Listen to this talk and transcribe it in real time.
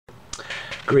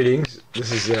Greetings.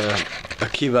 This is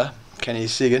Akiva Kenny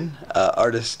Segan,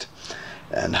 artist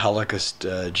and Holocaust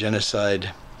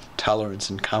genocide, tolerance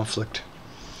and conflict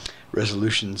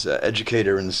resolutions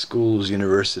educator in schools,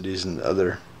 universities, and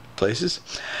other places.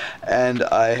 And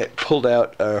I pulled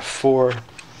out 4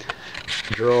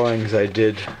 drawings I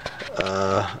did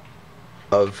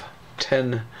of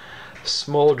 10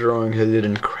 small drawings I did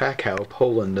in Krakow,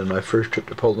 Poland, on my first trip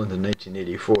to Poland in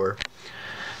 1984.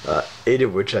 8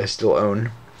 of which I still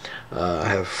own. I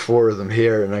have 4 of them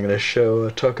here, and I'm going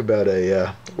to talk about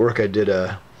a work I did.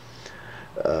 I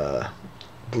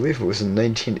believe it was in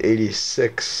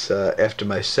 1986, after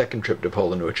my second trip to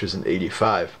Poland, which was in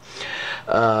 '85.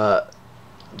 I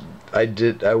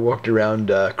walked around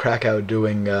Krakow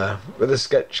doing with a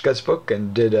sketchbook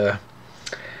and did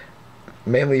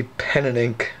mainly pen and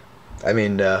ink. I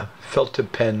mean, felt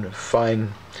tip pen,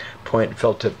 fine point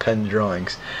felt tip pen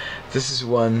drawings. This is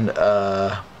one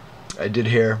I did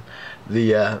here.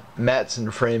 The mats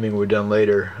and framing were done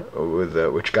later, with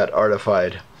which got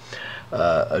artified.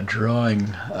 A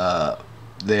drawing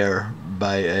there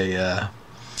by a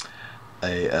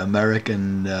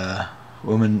American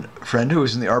woman friend who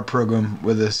was in the art program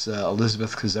with us,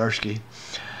 Elizabeth Kazarski.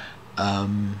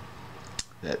 That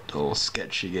little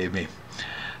sketch she gave me.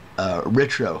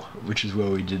 Retro, which is where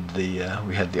we did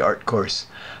we had the art course.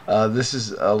 This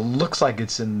is looks like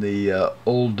it's in the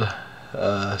old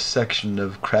section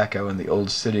of Krakow, in the old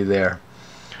city there.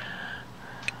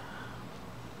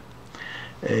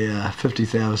 A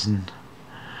 50,000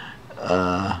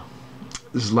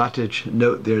 zlotych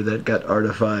note there that got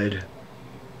artified.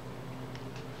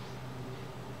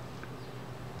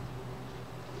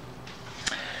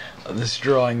 This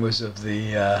drawing was of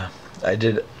the I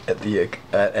did at the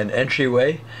an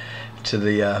entryway to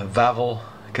the Wawel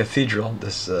Cathedral,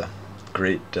 this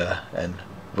great and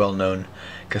well-known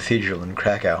cathedral in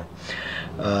Krakow.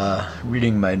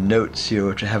 Reading my notes here,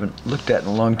 which I haven't looked at in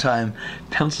a long time.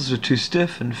 Pencils were too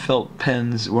stiff and felt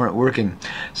pens weren't working.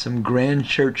 Some grand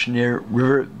church near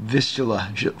River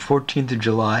Vistula, 14th of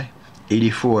July,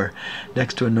 '84,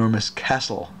 next to enormous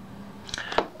castle.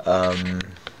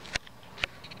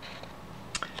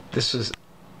 This was,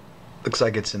 looks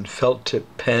like it's in felt tip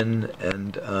pen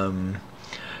and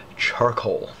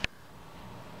charcoal.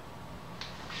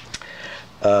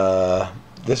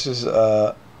 This is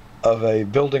of a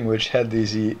building which had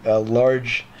these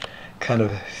large kind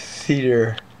of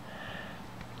theater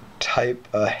type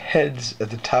heads at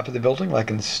the top of the building,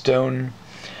 like in stone.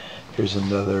 Here's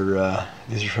another,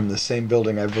 these are from the same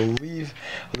building, I believe.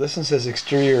 Well, this one says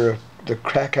exterior of the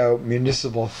Krakow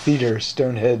Municipal Theater,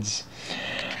 stone heads.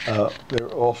 They're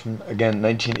all from, again,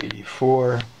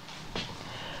 1984.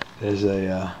 There's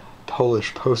a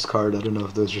Polish postcard. I don't know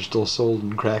if those are still sold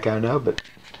in Krakow now, but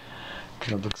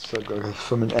kind of looks like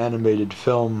from an animated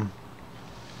film.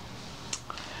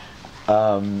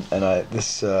 And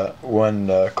this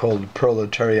one called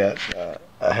Proletariat,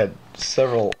 I had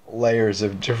several layers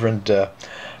of different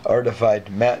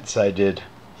artified mats I did,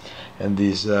 and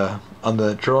these on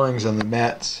the drawings on the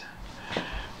mats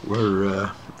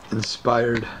were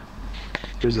inspired.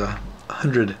 Here's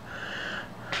 100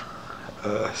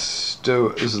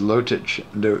 there's a Zlotych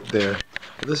note there.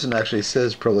 This one actually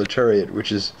says Proletariat,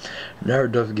 which is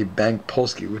Narodowy Bank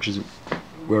Polski, which is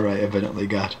where I evidently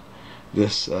got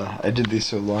this. I did these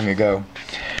so long ago.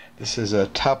 This is a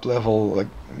top-level, like,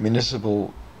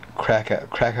 municipal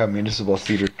Krakow Municipal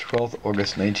Theater, 12th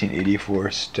August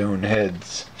 1984, stone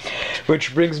heads.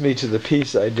 Which brings me to the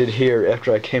piece I did here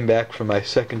after I came back from my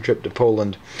second trip to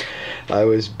Poland. I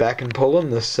was back in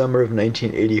Poland this summer of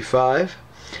 1985.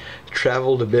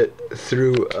 Traveled a bit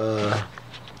through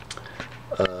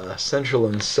Central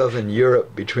and Southern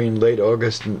Europe between late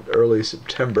August and early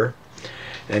September,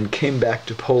 and came back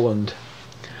to Poland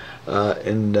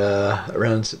in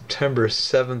around September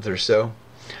 7th or so,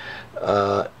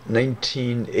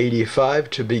 1985,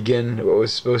 to begin what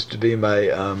was supposed to be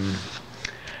my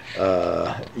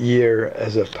year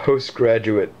as a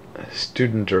postgraduate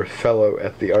student or fellow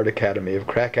at the Art Academy of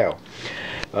Krakow.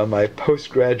 My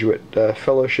postgraduate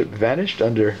fellowship vanished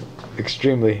under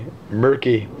extremely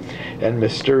murky and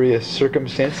mysterious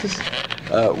circumstances.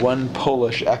 One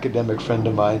Polish academic friend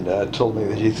of mine told me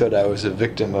that he thought I was a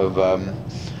victim of a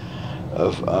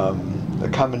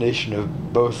combination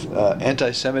of both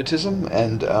anti-Semitism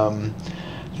and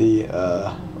the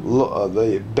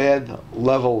bad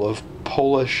level of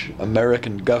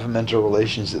Polish-American governmental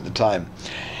relations at the time.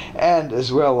 And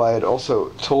as well, I had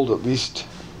also told at least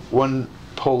one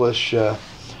Polish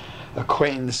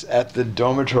acquaintance at the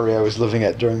dormitory I was living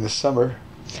at during the summer,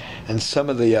 and some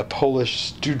of the Polish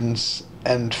students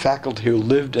and faculty who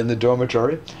lived in the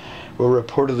dormitory were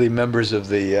reportedly members of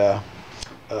the,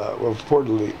 were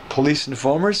reportedly police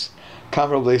informers.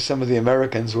 Comparably, some of the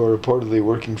Americans were reportedly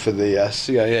working for the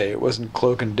CIA. It wasn't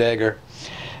cloak and dagger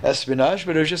espionage,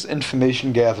 but it was just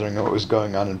information gathering on what was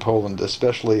going on in Poland,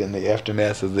 especially in the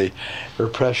aftermath of the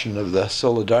repression of the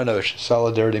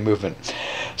Solidarity movement.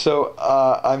 So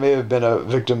I may have been a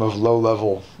victim of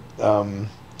low-level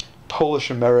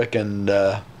Polish-American,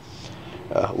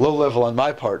 low-level on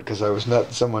my part, because I was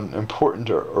not someone important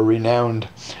or renowned,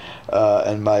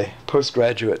 and my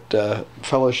postgraduate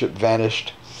fellowship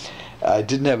vanished. I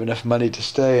didn't have enough money to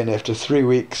stay, and after 3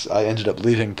 weeks I ended up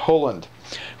leaving Poland,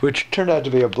 which turned out to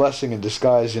be a blessing in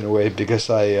disguise in a way, because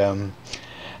I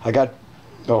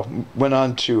went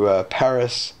on to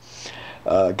Paris,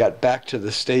 got back to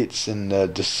the States in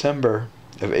December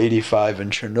of '85,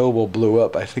 and Chernobyl blew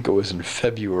up. I think it was in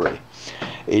February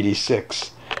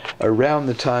 '86. Around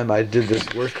the time I did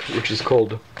this work, which is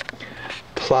called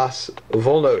Plac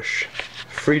Wolnośc,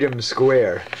 Freedom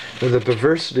Square. Now, the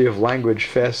perversity of language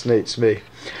fascinates me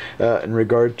in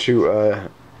regard to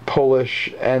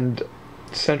Polish and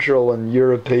Central and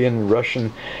European,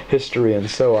 Russian history and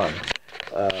so on.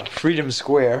 Freedom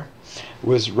Square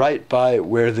was right by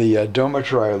where the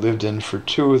dormitory I lived in for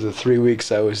 2 of the 3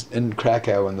 weeks I was in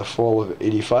Krakow in the fall of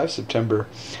 '85,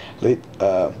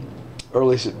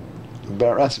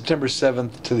 around September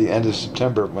 7th to the end of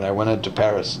September, when I went into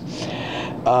Paris.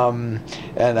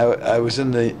 And I was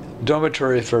in the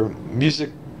dormitory for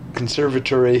music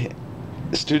conservatory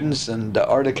students and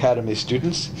art academy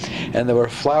students, and there were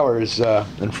flowers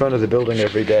in front of the building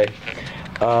every day,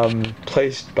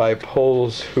 placed by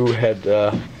Poles who had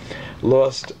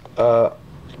lost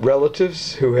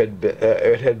relatives, who had been,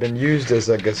 it had been used as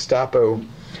a Gestapo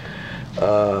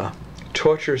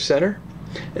torture center,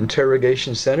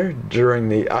 interrogation center during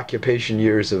the occupation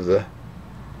years of the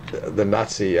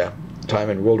Nazi time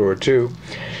in World War II,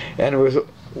 and it was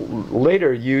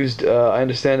later used, I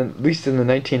understand, at least in the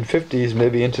 1950s,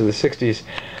 maybe into the 60s,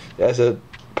 as a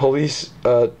police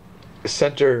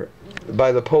center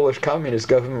by the Polish communist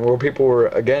government, where people were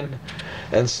again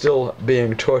and still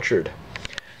being tortured.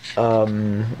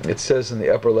 It says in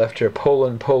the upper left here,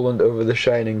 Poland, Poland over the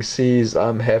shining seas,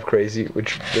 I'm half crazy,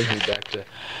 which brings me back to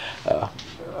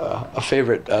a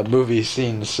favorite movie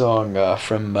scene song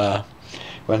from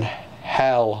when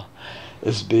Hal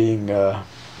is being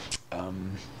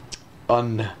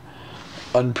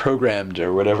unprogrammed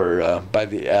or whatever by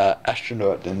the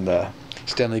astronaut in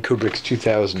Stanley Kubrick's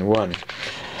 2001.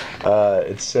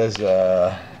 It says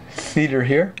theater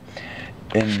here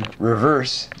in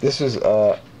reverse. This is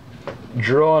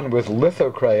drawn with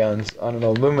litho crayons on an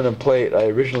aluminum plate. I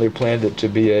originally planned it to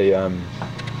be a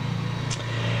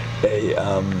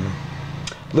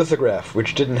lithograph,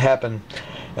 which didn't happen.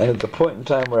 And at the point in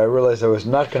time where I realized I was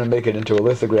not going to make it into a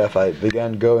lithograph, I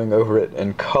began going over it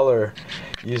in color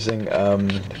using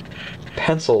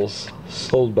pencils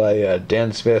sold by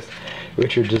Dan Smith,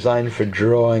 which are designed for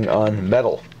drawing on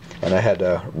metal. And I had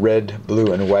red,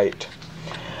 blue, and white.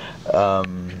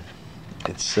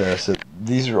 So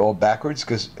these are all backwards,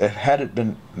 because had it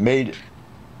been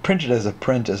printed as a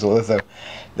print, as a litho,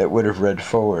 that would have read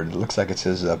forward. It looks like it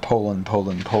says Poland,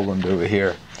 Poland, Poland over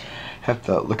here. Have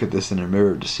to look at this in a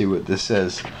mirror to see what this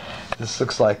says. This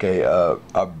looks like a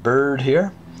bird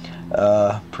here,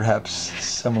 perhaps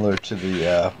similar to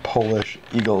the Polish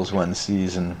eagles one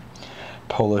sees in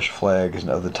Polish flags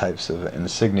and other types of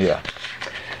insignia.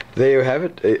 There you have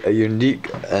it, a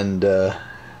unique and a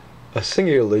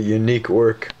singularly unique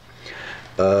work.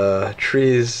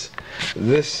 Trees.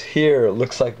 This here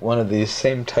looks like one of these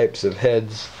same types of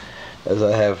heads as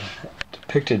I have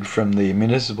depicted from the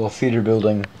Municipal Theater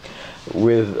building,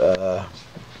 with I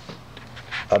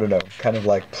don't know, kind of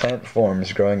like plant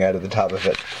forms growing out of the top of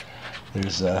it.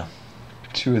 There's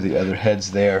 2 of the other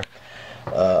heads there.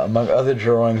 Among other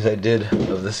drawings I did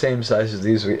of the same size as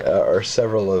these are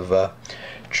several of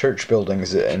church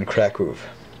buildings in Krakow.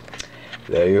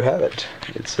 There you have it.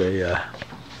 It's a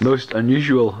most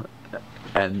unusual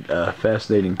and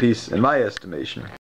fascinating piece, in my estimation.